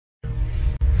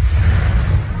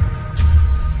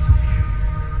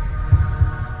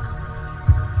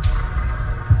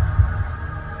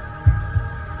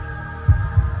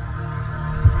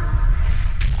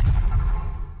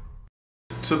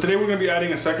So today we're going to be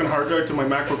adding a second hard drive to my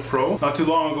MacBook Pro. Not too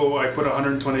long ago I put a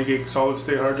 120 gig solid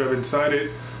state hard drive inside it.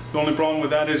 The only problem with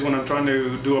that is when I'm trying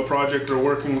to do a project or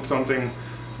working with something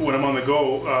when I'm on the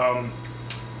go,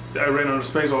 I ran out of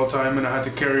space all the time and I had to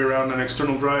carry around an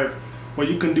external drive. What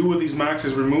you can do with these Macs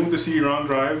is remove the CD-ROM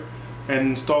drive and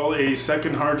install a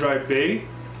second hard drive bay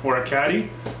or a caddie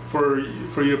for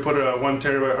you to put a 1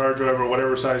 terabyte hard drive or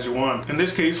whatever size you want. In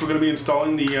this case we're going to be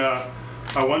installing the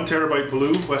a 1 terabyte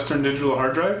blue Western Digital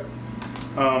hard drive.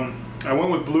 I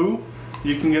went with blue.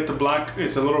 You can get the black,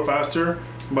 it's a little faster,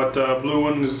 but blue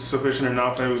one is sufficient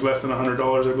enough, and it was less than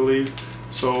 $100 I believe.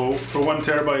 So for 1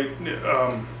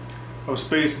 terabyte of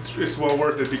space, it's well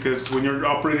worth it, because when you're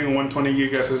operating a 120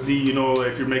 gig SSD, you know,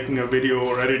 if you're making a video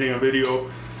or editing a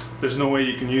video, there's no way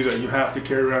you can use it. You have to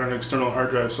carry around an external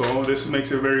hard drive. So this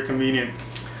makes it very convenient.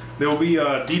 There will be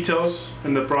details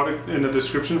in the product, in the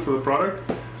description for the product.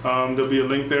 There'll be a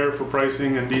link there for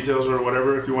pricing and details or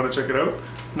whatever if you want to check it out.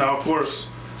 Now, of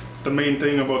course, the main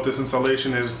thing about this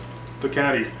installation is the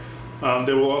caddie.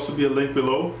 There will also be a link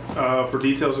below for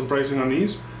details and pricing on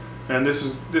these. And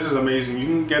this is amazing. You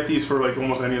can get these for like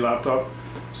almost any laptop.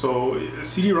 So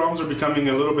CD-ROMs are becoming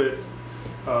a little bit,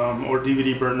 or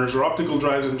DVD burners or optical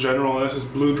drives in general, unless it's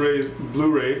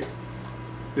Blu-ray,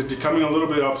 is becoming a little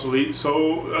bit obsolete.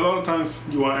 So a lot of times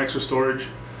you want extra storage.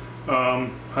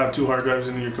 Have 2 hard drives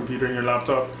in your computer and your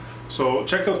laptop. So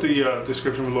check out the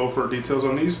description below for details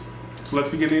on these. So let's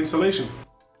begin the installation.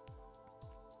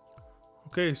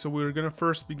 Okay, so we're gonna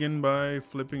first begin by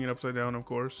flipping it upside down, of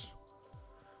course.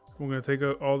 We're gonna take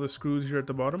out all the screws here at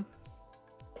the bottom.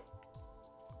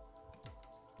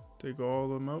 Take all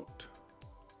of them out.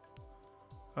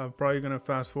 I'm probably gonna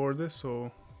fast forward this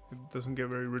so it doesn't get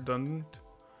very redundant.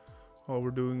 All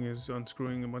we're doing is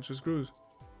unscrewing a bunch of screws.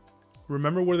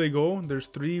 Remember where they go? There's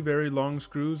 3 very long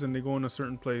screws and they go in a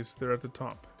certain place. They're at the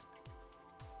top.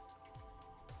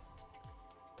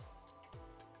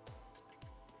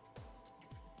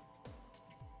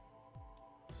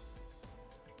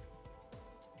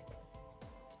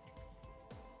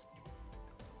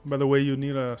 By the way, you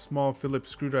need a small Phillips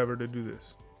screwdriver to do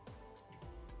this.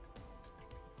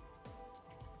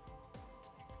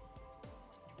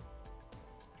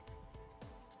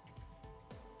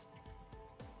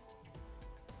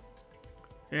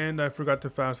 And I forgot to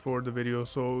fast forward the video,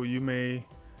 so you may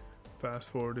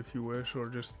fast forward if you wish, or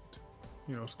just,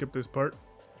 you know, skip this part.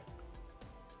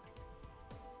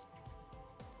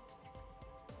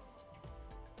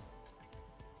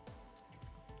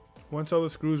 Once all the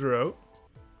screws are out,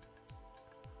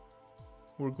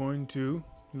 we're going to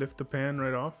lift the pan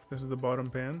right off. This is the bottom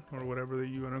pan, or whatever that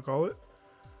you want to call it.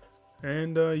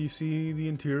 And you see the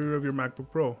interior of your MacBook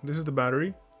Pro. This is the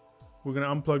battery. We're going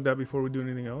to unplug that before we do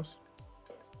anything else.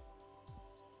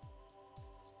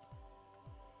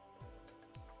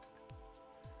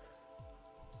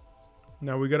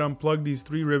 Now we got to unplug these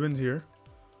 3 ribbons here.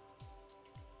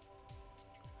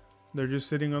 They're just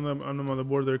sitting on the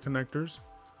motherboard. They're connectors.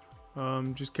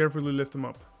 Just carefully lift them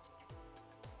up.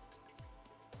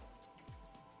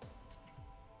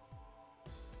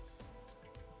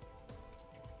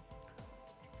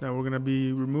 Now we're going to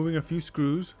be removing a few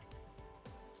screws.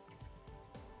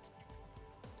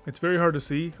 It's very hard to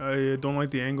see. I don't like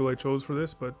the angle I chose for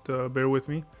this, but bear with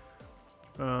me.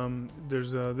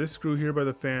 There's this screw here by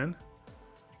the fan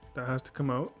that has to come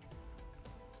out.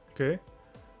 Okay.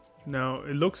 Now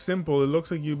it looks simple. It looks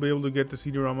like you'll be able to get the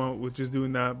CD-ROM out with just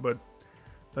doing that, but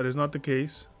that is not the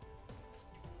case.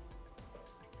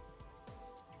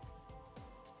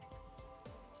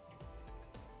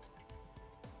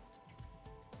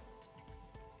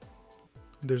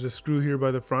 There's a screw here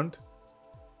by the front.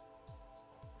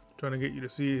 Trying to get you to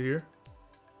see it here.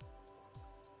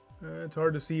 It's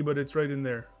hard to see, but it's right in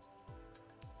there.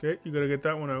 Okay, you gotta get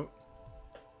that one out.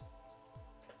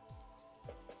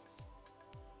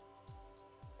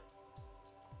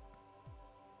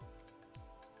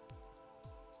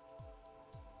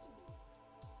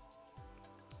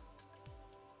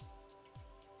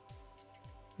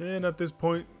 And at this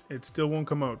point, it still won't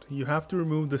come out. You have to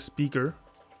remove the speaker,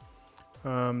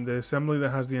 the assembly that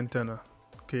has the antenna,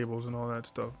 cables and all that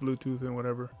stuff, Bluetooth and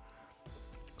whatever.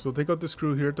 So take out the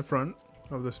screw here at the front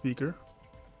of the speaker.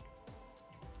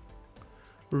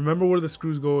 Remember where the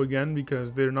screws go again,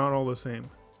 because they're not all the same.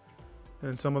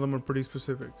 And some of them are pretty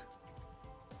specific.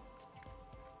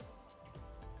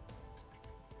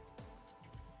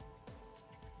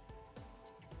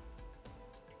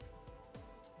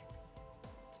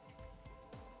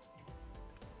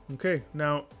 Okay,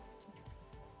 now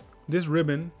this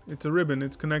ribbon, it's a ribbon,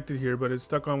 it's connected here, but it's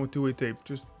stuck on with 2-way tape.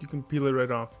 Just, you can peel it right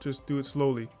off. Just do it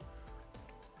slowly.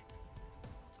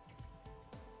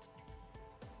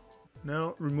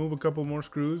 Now remove a couple more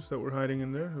screws that were hiding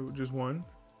in there, just one.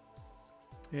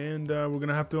 And we're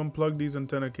gonna have to unplug these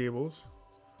antenna cables.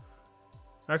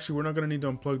 Actually, we're not gonna need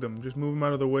to unplug them. Just move them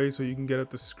out of the way so you can get at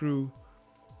the screw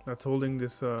that's holding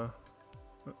this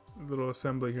little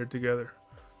assembly here together.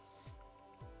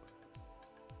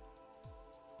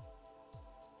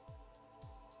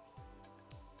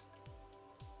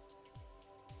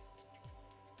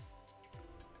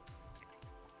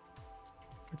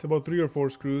 It's about 3 or 4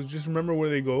 screws. Just remember where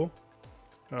they go.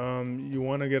 You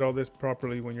want to get all this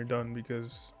properly when you're done,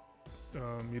 because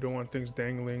you don't want things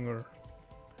dangling or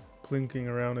clinking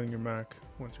around in your Mac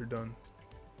once you're done.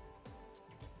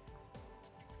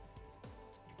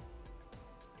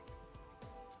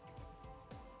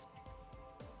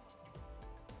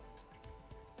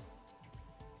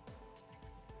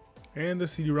 And the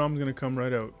CD-ROM is going to come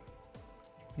right out.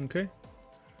 Okay,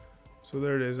 so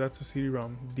there it is. That's a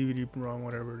CD-ROM, DVD-ROM,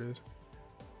 whatever it is.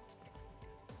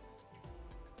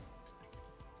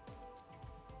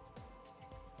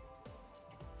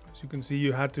 As you can see,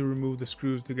 you had to remove the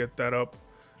screws to get that up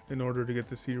in order to get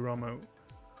the CD-ROM out.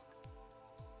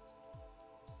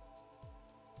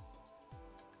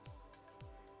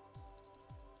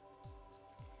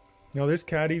 Now this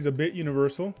caddie is a bit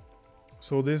universal,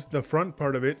 so the front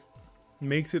part of it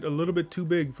makes it a little bit too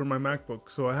big for my MacBook,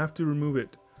 so I have to remove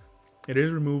it. It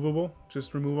is removable.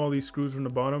 Just remove all these screws from the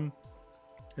bottom,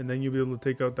 and then you'll be able to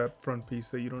take out that front piece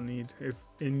that you don't need, if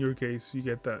in your case you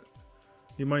get that.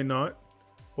 You might not,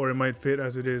 or it might fit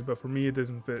as it is, but for me it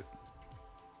doesn't fit.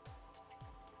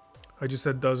 I just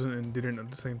said doesn't and didn't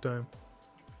at the same time.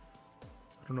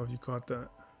 I don't know if you caught that.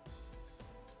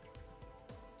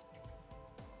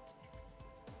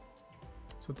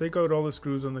 So take out all the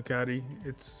screws on the caddie.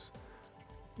 It's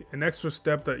an extra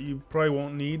step that you probably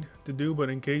won't need to do,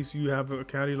 but in case you have a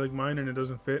caddie like mine and it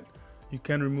doesn't fit, you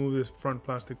can remove this front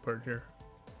plastic part here.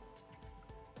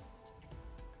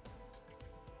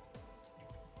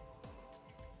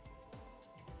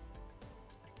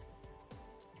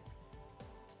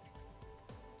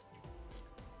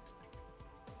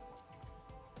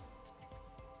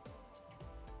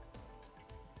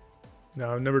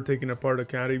 Now, I've never taken apart a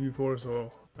caddie before,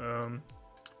 so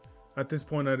at this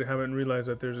point I haven't realized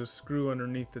that there's a screw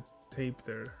underneath the tape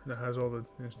there that has all the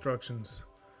instructions.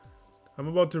 I'm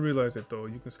about to realize it though.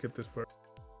 You can skip this part.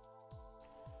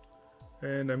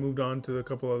 And I moved on to a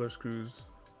couple other screws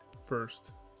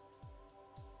first.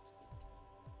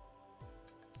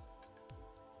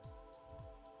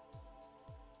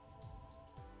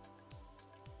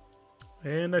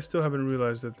 And I still haven't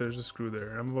realized that there's a screw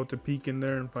there. I'm about to peek in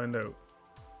there and find out.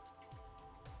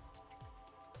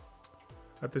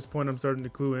 At this point I'm starting to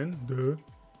clue in. Duh.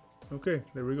 Okay,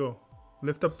 there we go.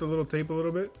 Lift up the little tape a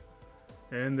little bit,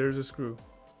 and there's a screw.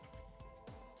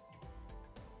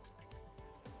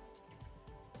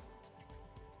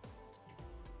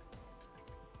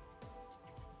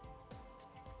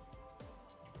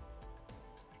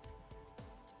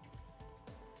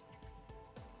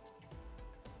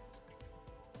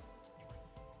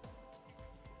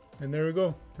 And there we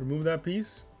go. Remove that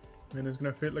piece, and it's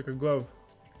gonna fit like a glove.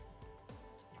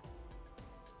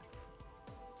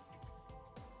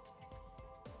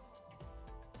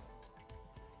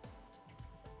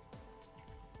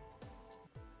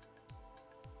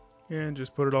 And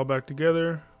just put it all back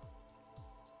together.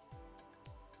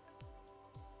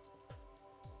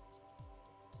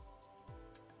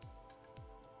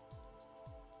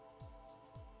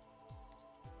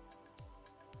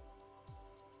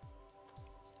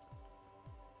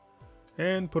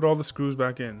 And put all the screws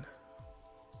back in.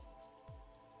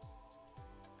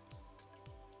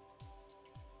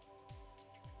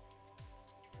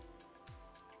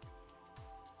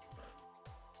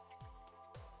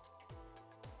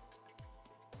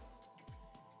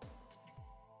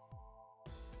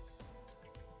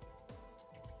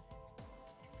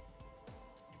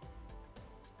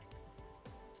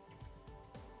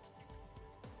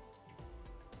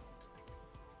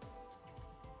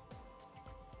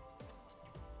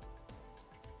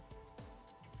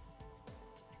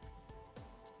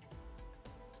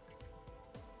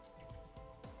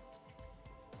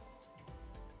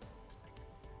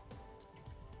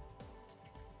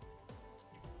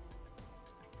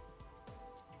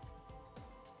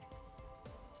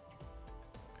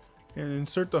 And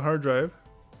insert the hard drive.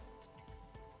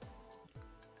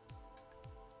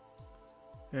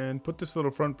 And put this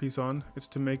little front piece on. It's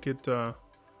to make it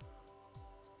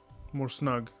more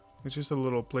snug. It's just a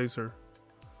little placer.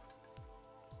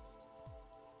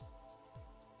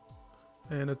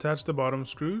 And attach the bottom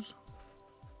screws.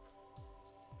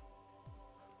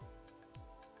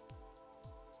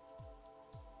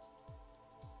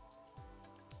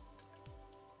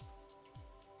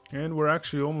 And we're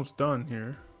actually almost done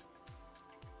here.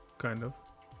 Kind of.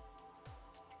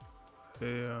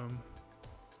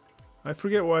 I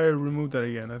forget why I removed that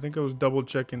again. I think I was double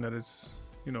checking that it's,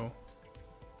 you know,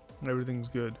 everything's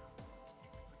good.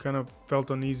 Kind of felt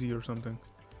uneasy or something.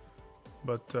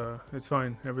 But it's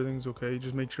fine. Everything's okay.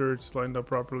 Just make sure it's lined up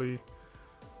properly.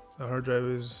 The hard drive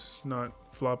is not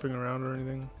flopping around or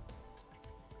anything.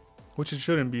 Which it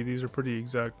shouldn't be. These are pretty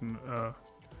exact.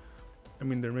 I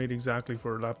mean, they're made exactly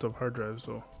for laptop hard drives,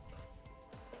 so.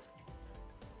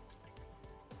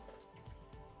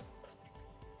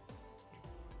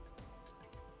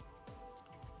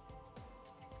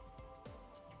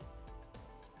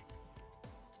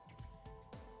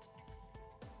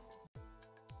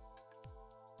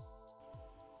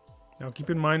 Now keep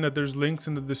in mind that there's links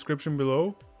in the description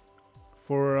below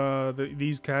for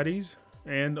these caddies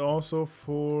and also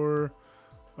for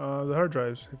the hard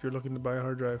drives if you're looking to buy a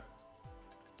hard drive.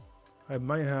 I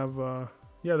might have,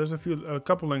 yeah, there's a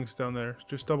couple links down there.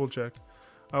 Just double check.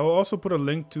 I'll also put a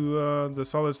link to the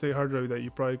solid state hard drive that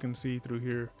you probably can see through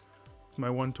here. It's my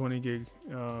 120 gig.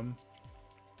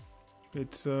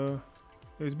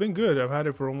 It's been good. I've had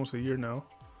it for almost a year now,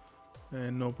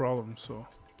 and no problems. So.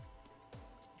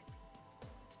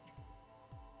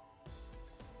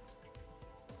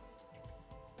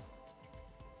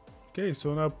 Okay,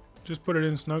 so now just put it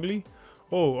in snugly.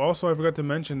 Oh, also I forgot to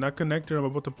mention that connector I'm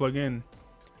about to plug in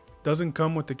doesn't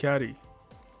come with the caddie.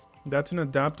 That's an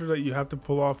adapter that you have to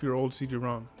pull off your old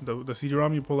CD-ROM. The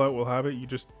CD-ROM you pull out will have it. You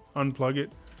just unplug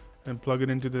it and plug it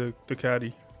into the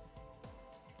caddie.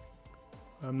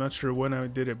 I'm not sure when I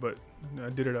did it, but I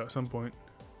did it at some point.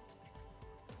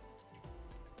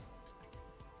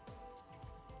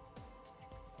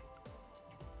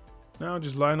 Now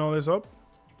just line all this up.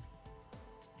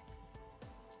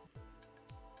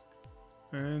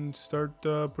 And start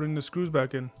putting the screws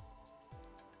back in.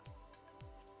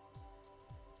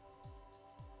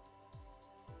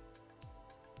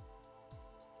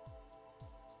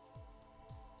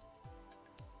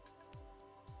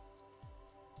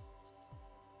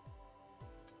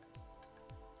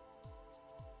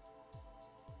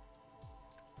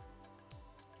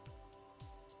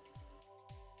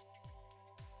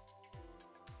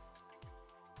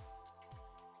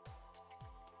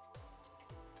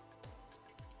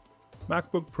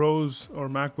 MacBook Pros or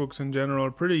MacBooks in general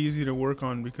are pretty easy to work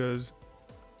on because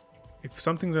if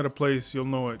something's out of place, you'll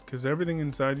know it because everything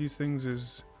inside these things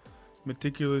is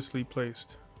meticulously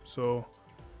placed. So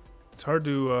it's hard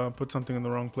to put something in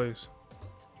the wrong place.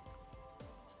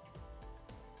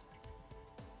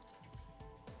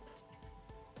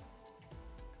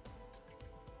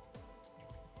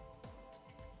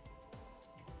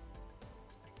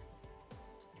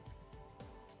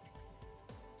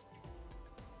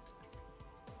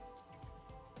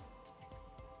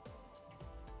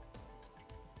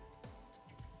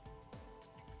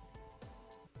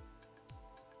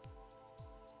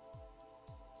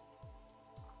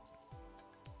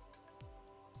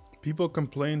 People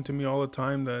complain to me all the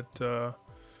time that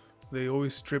they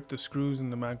always strip the screws in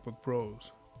the MacBook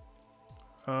Pros.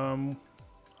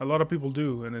 A lot of people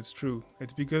do, and it's true.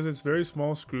 It's because it's very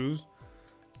small screws,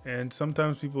 and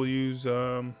sometimes people use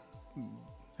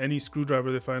any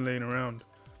screwdriver they find laying around,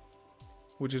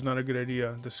 which is not a good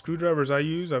idea. The screwdrivers I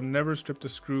use, I've never stripped a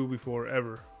screw before,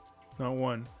 ever. Not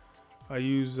one. I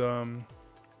use very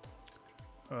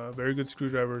good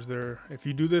screwdrivers. If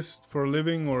you do this for a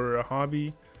living or a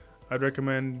hobby, I'd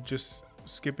recommend just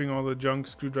skipping all the junk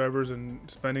screwdrivers and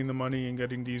spending the money and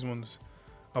getting these ones.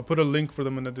 I'll put a link for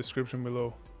them in the description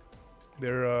below.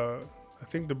 They're I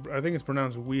think it's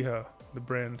pronounced Wiha, the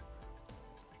brand,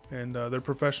 and they're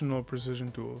professional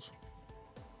precision tools.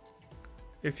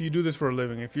 If you do this for a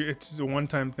living, it's a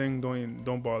one-time thing,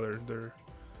 don't bother.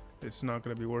 It's not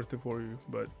going to be worth it for you.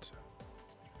 But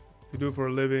if you do it for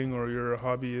a living, or you're a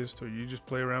hobbyist, or you just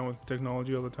play around with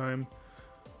technology all the time,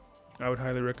 I would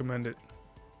highly recommend it.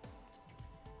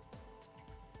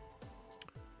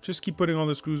 Just keep putting all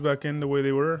the screws back in the way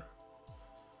they were.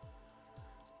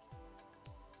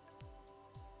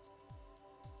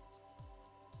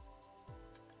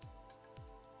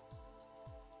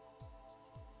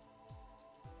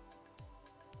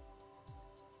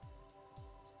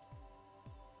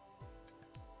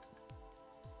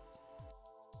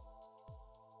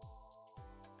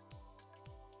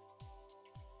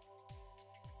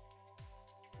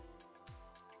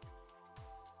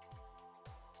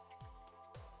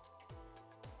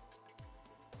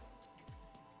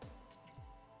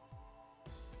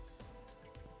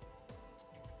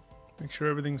 Make sure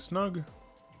everything's snug.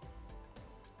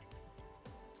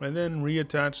 And then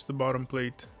reattach the bottom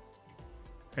plate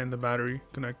and the battery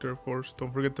connector, of course.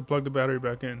 Don't forget to plug the battery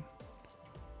back in.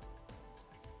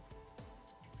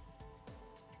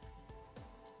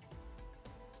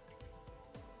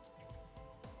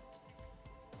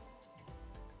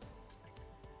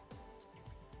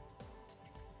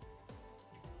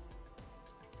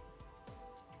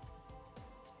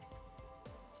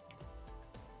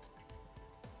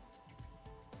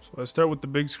 So let's start with the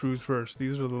big screws first.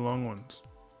 These are the long ones.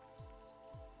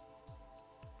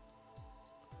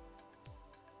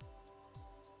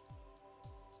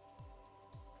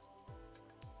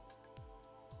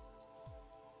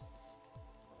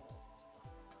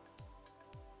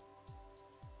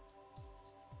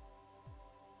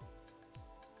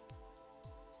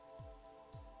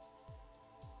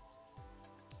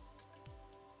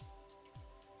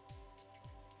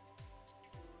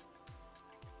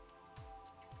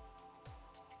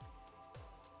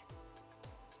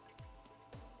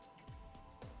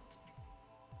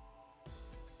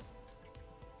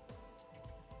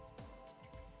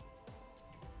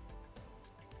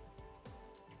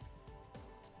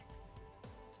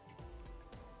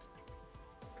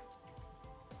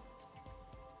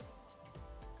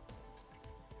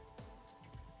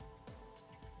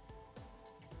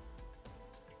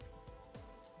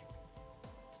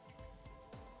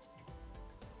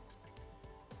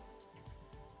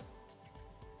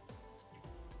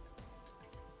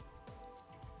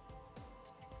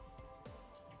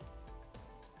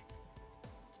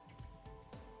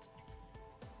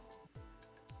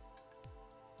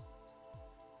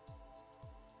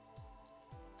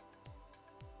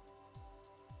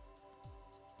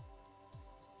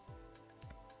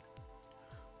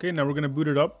 Okay, now we're going to boot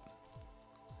it up.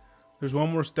 There's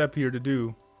one more step here to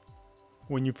do.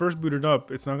 When you first boot it up,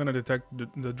 it's not going to detect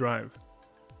the drive.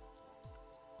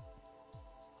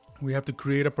 We have to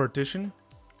create a partition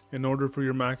in order for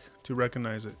your Mac to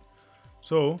recognize it.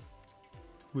 So,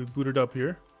 we've booted up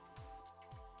here.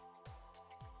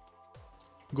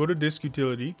 Go to Disk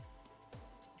Utility.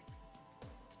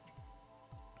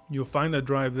 You'll find that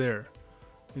drive there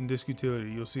in Disk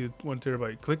Utility. You'll see 1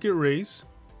 terabyte. Click Erase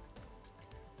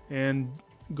and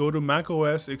go to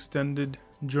macOS Extended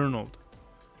Journaled.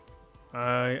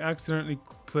 I accidentally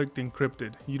clicked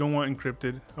Encrypted. You don't want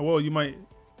encrypted. Well, you might.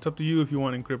 It's up to you if you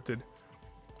want encrypted.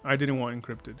 I didn't want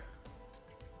encrypted.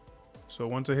 So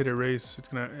once I hit Erase, it's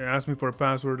gonna ask me for a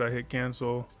password. I hit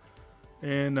Cancel,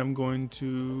 and I'm going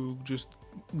to just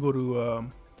go to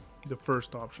the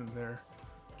first option there,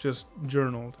 just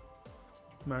Journaled,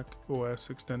 Mac OS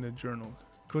Extended Journaled.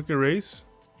 Click Erase.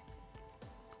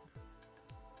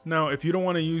 Now, if you don't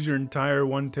want to use your entire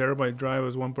 1 terabyte drive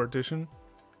as one partition,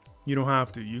 you don't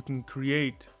have to. You can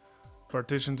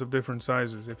partitions of different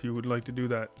sizes if you would like to do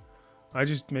that. I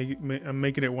just I'm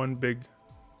making it one big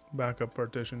backup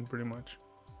partition pretty much.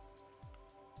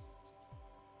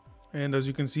 And as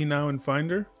you can see now in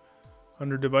Finder,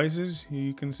 under Devices,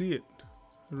 you can see it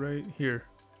right here.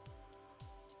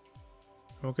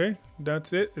 Okay,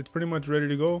 that's it. It's pretty much ready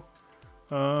to go.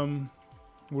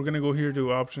 We're gonna go here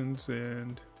to Options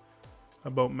and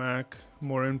About Mac,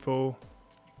 More Info,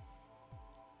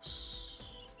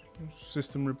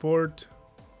 System Report,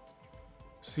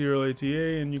 Serial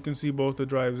ATA, and you can see both the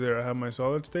drives there. I have my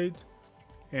solid state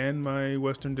and my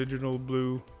Western Digital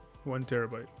Blue 1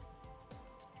 terabyte.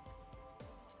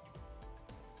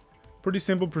 Pretty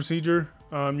simple procedure.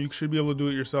 You should be able to do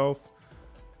it yourself.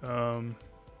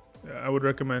 I would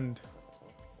recommend,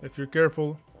 if you're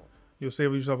careful, you'll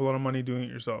save yourself a lot of money doing it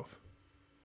yourself.